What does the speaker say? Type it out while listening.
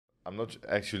I'm not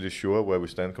actually sure where we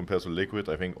stand compared to Liquid.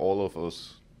 I think all of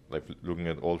us, like looking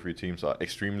at all three teams, are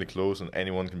extremely close, and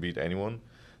anyone can beat anyone.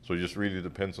 So it just really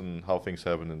depends on how things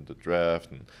happen in the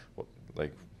draft and what,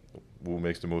 like, who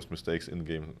makes the most mistakes in the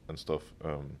game and stuff.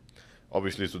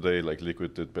 Obviously today, like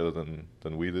Liquid did better than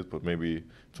we did, but maybe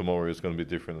tomorrow is going to be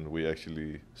different and we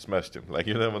actually smashed him. Like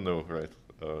you never know, right?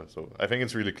 So I think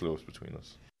it's really close between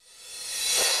us.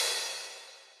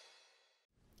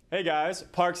 Hey guys,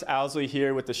 Parks Owsley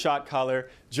here with the Shotcaller,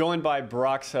 joined by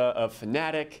Broxah of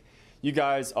Fnatic. You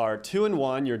guys are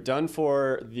 2-1. You're done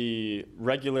for the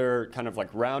regular kind of like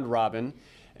round robin,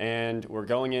 and we're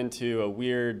going into a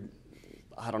weird,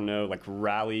 I don't know, like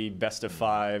rally best of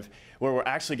 5, where we're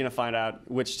actually going to find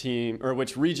out which team or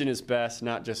which region is best,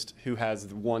 not just who has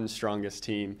the one strongest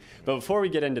team. But before we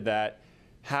get into that,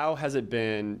 how has it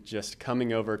been just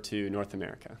coming over to North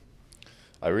America?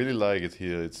 I really like it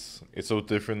here. It's so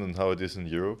different than how it is in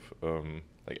Europe.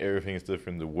 Like everything is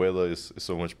different. The weather is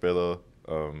so much better.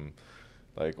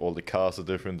 Like all the cars are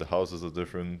different. The houses are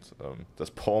different. There's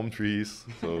palm trees,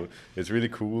 so it's really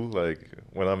cool. Like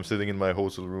when I'm sitting in my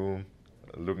hotel room,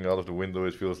 looking out of the window,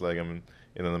 it feels like I'm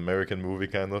in an American movie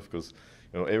kind of, because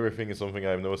everything is something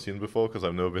I've never seen before because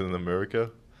I've never been in America.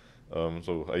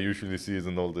 So I usually see it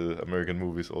in all the American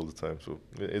movies all the time. So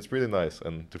it's really nice,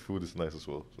 and the food is nice as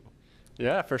well. So.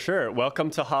 Yeah, for sure.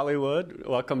 Welcome to Hollywood.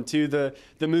 Welcome to the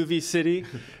movie city.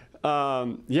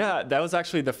 Yeah, that was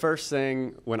actually the first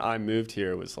thing when I moved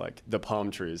here was like the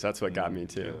palm trees. That's what got me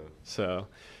too. Yeah. So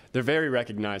they're very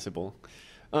recognizable.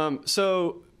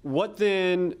 So what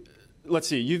then? Let's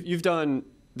see. You've done.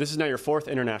 This is now your 4th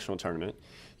international tournament.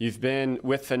 You've been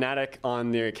with Fnatic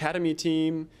on the academy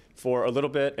team for a little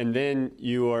bit, and then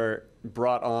you were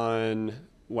brought on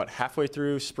halfway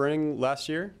through spring last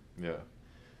year. Yeah.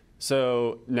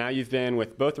 So now you've been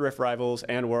with both Rift Rivals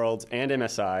and Worlds and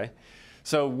MSI.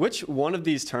 So which one of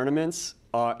these tournaments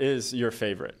is your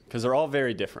favorite? Because they're all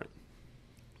very different.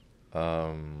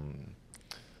 I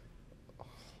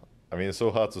mean, it's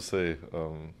so hard to say.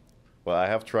 Well, I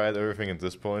have tried everything at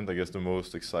this point. I guess the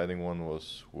most exciting one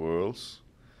was Worlds.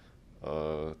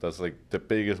 That's like the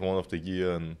biggest one of the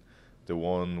year and the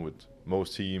one with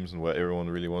most teams and where everyone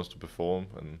really wants to perform.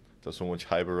 And there's so much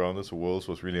hype around it. So Worlds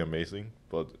was really amazing.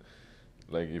 But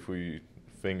like if we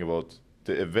think about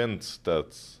the events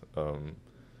that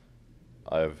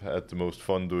I've had the most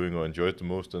fun doing or enjoyed the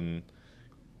most, then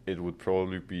it would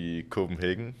probably be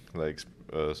Copenhagen, like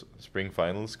spring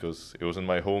finals, because it was in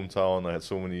my hometown. I had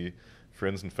so many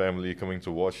friends and family coming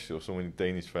to watch. There were so many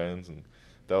Danish fans, and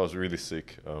that was really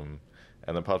sick.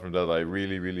 And apart from that, I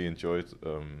really enjoyed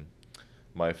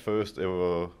my first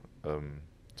ever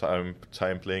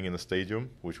time playing in a stadium,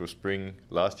 which was spring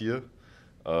last year,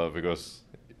 because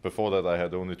before that I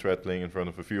had only tried playing in front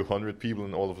of a few hundred people,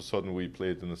 and all of a sudden we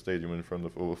played in a stadium in front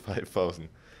of over 5,000.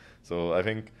 So I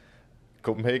think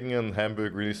Copenhagen and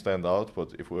Hamburg really stand out,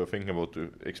 but if we're thinking about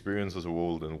the experience as a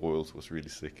whole, then Worlds was really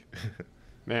sick.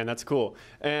 Man, that's cool.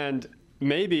 And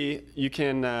maybe you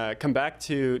can come back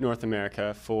to North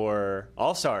America for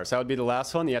All-Stars. That would be the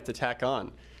last one you have to tack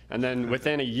on. And then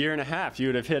within a year and a half, you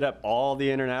would have hit up all the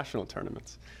international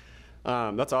tournaments.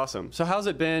 That's awesome. So how's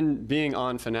it been being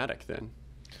on Fnatic then?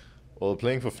 Well,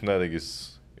 playing for Fnatic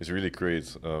is really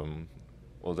great.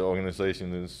 Well, the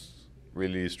organization is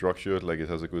really structured, like it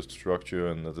has a good structure,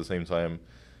 and at the same time,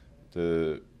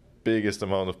 the biggest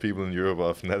amount of people in Europe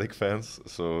are Fnatic fans.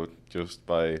 So just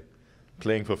by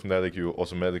playing for Fnatic, you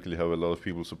automatically have a lot of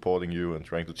people supporting you and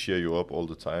trying to cheer you up all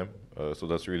the time. So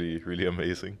that's really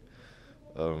amazing.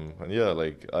 And yeah,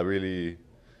 like I really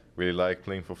like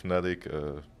playing for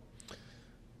Fnatic.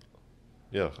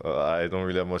 Yeah, I don't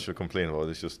really have much to complain about.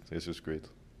 It's just great.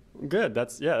 Good.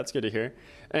 That's good to hear.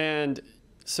 And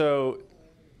so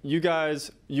you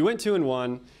guys, you went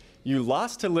 2-1. You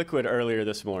lost to Liquid earlier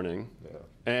this morning.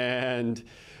 Yeah. And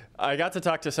I got to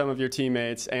talk to some of your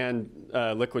teammates and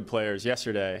Liquid players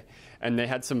yesterday, and they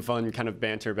had some fun kind of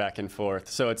banter back and forth.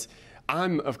 So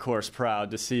I'm of course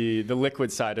proud to see the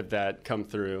Liquid side of that come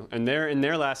through. And they're in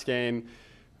their last game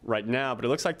right now, but it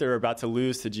looks like they're about to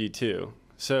lose to G2.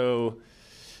 So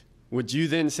would you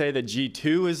then say that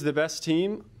G2 is the best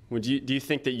team? Do you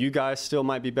think that you guys still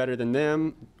might be better than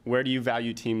them? Where do you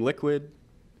value Team Liquid?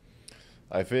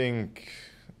 I think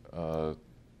the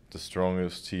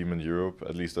strongest team in Europe,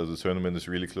 at least as a tournament, is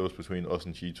really close between us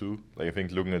and G2. Like I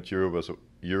think looking at Europe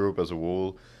as a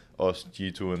whole, us,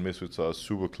 G2 and Misfits are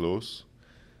super close.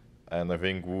 And I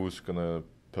think who's gonna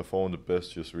perform the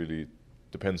best just really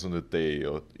depends on the day,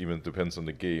 or even depends on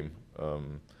the game.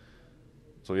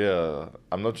 So yeah,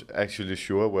 I'm not actually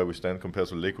sure where we stand compared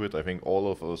to Liquid. I think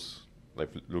all of us like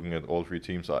looking at all three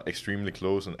teams, are extremely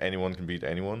close, and anyone can beat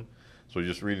anyone. So it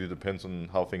just really depends on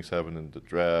how things happen in the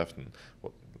draft and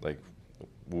what, like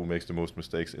who makes the most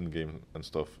mistakes in the game and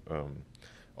stuff.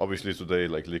 Obviously today,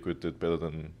 like Liquid did better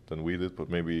than we did, but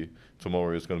maybe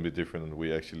tomorrow it's going to be different and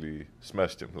we actually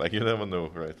smashed them. Like, you never know,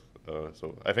 right?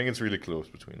 So I think it's really close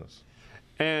between us.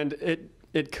 And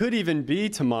it could even be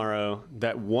tomorrow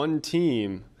that one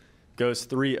team goes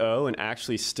 3-0 and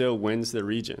actually still wins the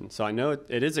region. So I know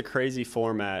it is a crazy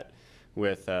format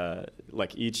with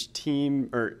like each team,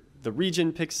 or the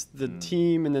region picks the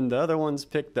team and then the other ones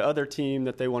pick the other team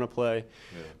that they want to play.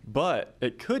 Yeah. But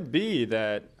it could be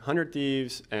that 100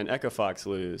 Thieves and Echo Fox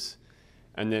lose,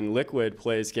 and then Liquid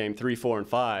plays game 3, 4, and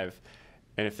 5,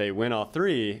 and if they win all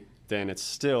three, then it's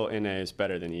still NA is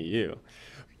better than EU.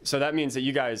 So that means that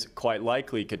you guys quite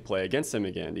likely could play against them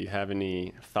again. Do you have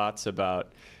any thoughts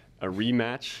about a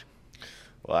rematch?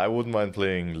 Well, I wouldn't mind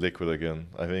playing Liquid again.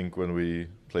 I think when we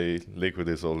play Liquid,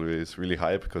 it's always really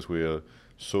hype because we are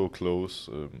so close,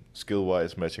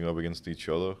 skill-wise, matching up against each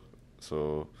other.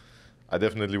 So I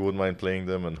definitely wouldn't mind playing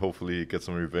them and hopefully get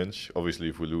some revenge. Obviously,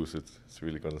 if we lose, it's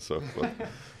really going to suck. But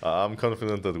I'm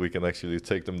confident that we can actually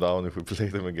take them down if we play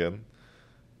them again.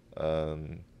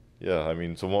 And yeah, I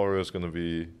mean, tomorrow is going to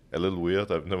be a little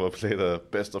weird. I've never played a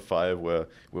best of 5 where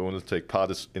we only take part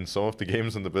in some of the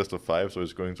games in the best of 5, so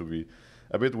it's going to be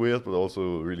a bit weird, but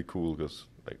also really cool because,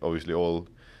 like, obviously all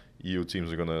EU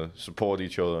teams are going to support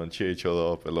each other and cheer each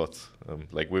other up a lot.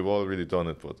 Like, we've already done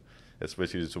it, but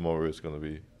especially tomorrow is going to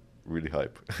be really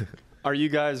hype. Are you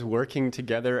guys working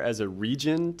together as a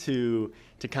region to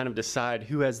kind of decide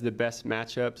who has the best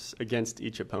matchups against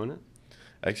each opponent?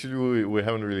 Actually, we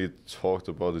haven't really talked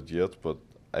about it yet, but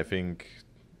I think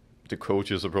the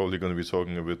coaches are probably going to be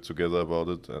talking a bit together about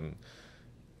it, and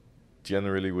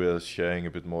generally we're sharing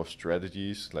a bit more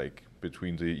strategies, like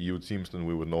between the EU teams than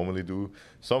we would normally do.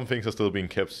 Some things are still being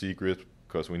kept secret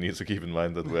because we need to keep in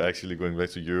mind that we're actually going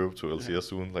back to Europe, to LCS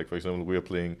soon. Like, for example, we are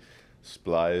playing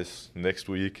Splice next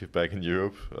week back in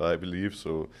Europe, I believe,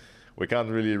 so we can't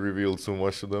really reveal too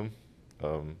much to them.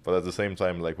 But at the same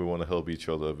time, like, we want to help each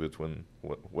other a bit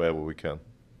wherever we can.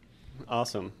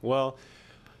 Awesome. Well,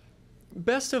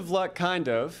 best of luck, kind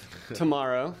of,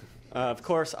 tomorrow. Of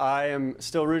course, I am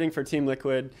still rooting for Team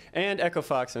Liquid and Echo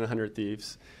Fox and 100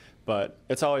 Thieves, but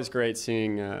it's always great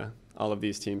seeing all of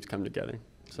these teams come together.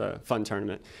 It's a fun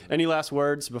tournament. Any last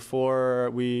words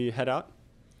before we head out?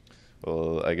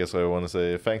 Well, I guess I want to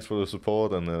say thanks for the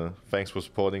support, and thanks for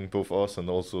supporting both us and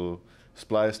also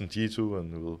Splice and G2,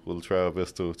 and we'll try our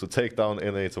best to take down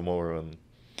NA tomorrow and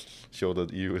show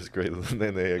that EU is greater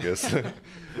than NA, I guess.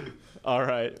 All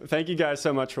right. Thank you guys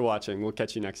so much for watching. We'll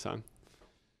catch you next time.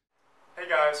 Hey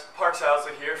guys, Parks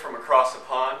Owsley here from across the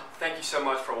pond. Thank you so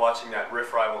much for watching that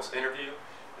Rift Rivals interview.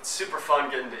 It's super fun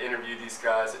getting to interview these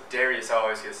guys that Darius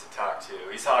always gets to talk to.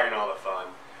 He's hogging all the fun.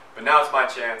 But now it's my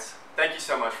chance. Thank you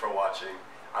so much for watching.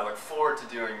 I look forward to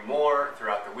doing more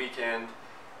throughout the weekend.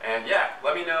 And yeah,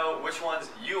 let me know which ones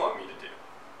you want me to do.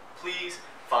 Please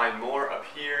find more up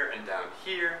here and down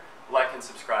here. Like and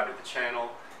subscribe to the channel.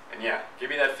 And yeah,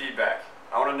 give me that feedback.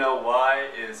 I want to know, why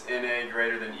is NA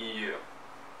greater than EU?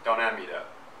 Don't at me though.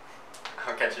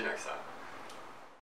 I'll catch you next time.